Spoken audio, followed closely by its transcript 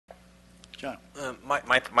John?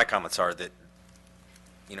 My comments are that,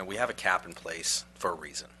 we have a cap in place for a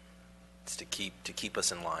reason. It's to keep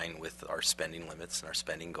us in line with our spending limits and our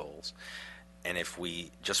spending goals. And if we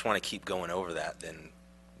just want to keep going over that, then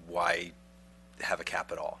why have a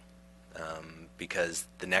cap at all? Because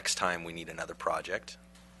the next time we need another project,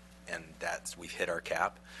 and we've hit our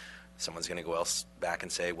cap, someone's going to go back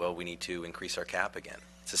and say, well, we need to increase our cap again.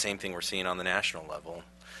 It's the same thing we're seeing on the national level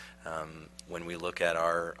when we look at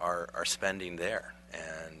our spending there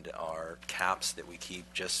and our caps that we keep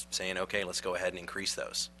just saying, okay, let's go ahead and increase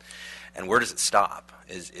those. And where does it stop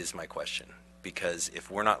is my question. Because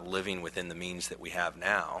if we're not living within the means that we have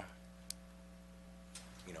now,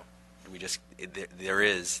 there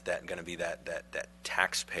is going to be that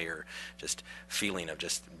taxpayer just feeling of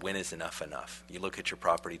just when is enough enough. You look at your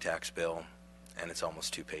property tax bill, and it's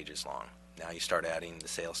almost 2 pages long. Now you start adding the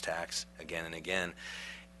sales tax again and again.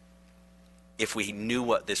 If we knew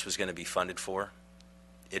what this was going to be funded for,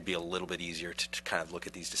 it'd be a little bit easier to kind of look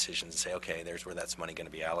at these decisions and say, okay, there's where that's money going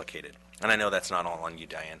to be allocated. And I know that's not all on you,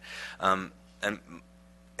 Diane.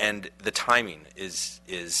 And the timing is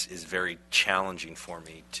very challenging for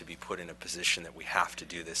me to be put in a position that we have to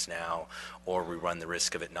do this now, or we run the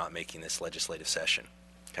risk of it not making this legislative session.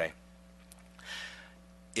 Okay.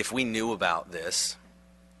 If we knew about this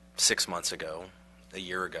 6 months ago, a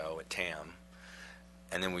year ago at TAM,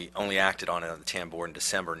 and then we only acted on it on the TAM board in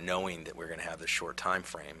December, knowing that we're going to have this short time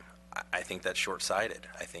frame, I think that's short-sighted.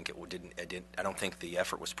 I think I don't think the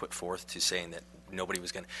effort was put forth to saying that nobody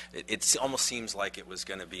was going to. It almost seems like it was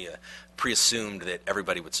going to be pre-assumed that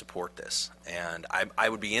everybody would support this. And I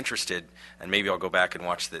would be interested, and maybe I'll go back and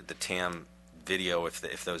watch the TAM video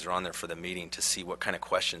if those are on there for the meeting, to see what kind of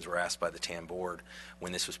questions were asked by the TAM board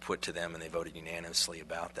when this was put to them and they voted unanimously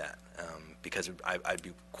about that. Because I'd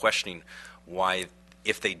be questioning why,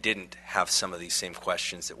 if they didn't have some of these same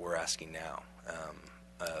questions that we're asking now.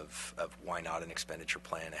 Of why not an expenditure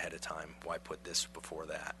plan ahead of time? Why put this before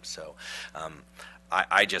that? So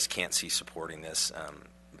I just can't see supporting this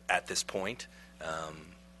at this point.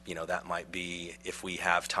 That might be if we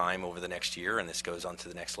have time over the next year and this goes on to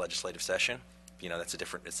the next legislative session. It's a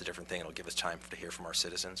different thing. It'll give us time to hear from our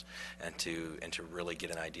citizens and to really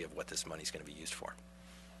get an idea of what this money is going to be used for.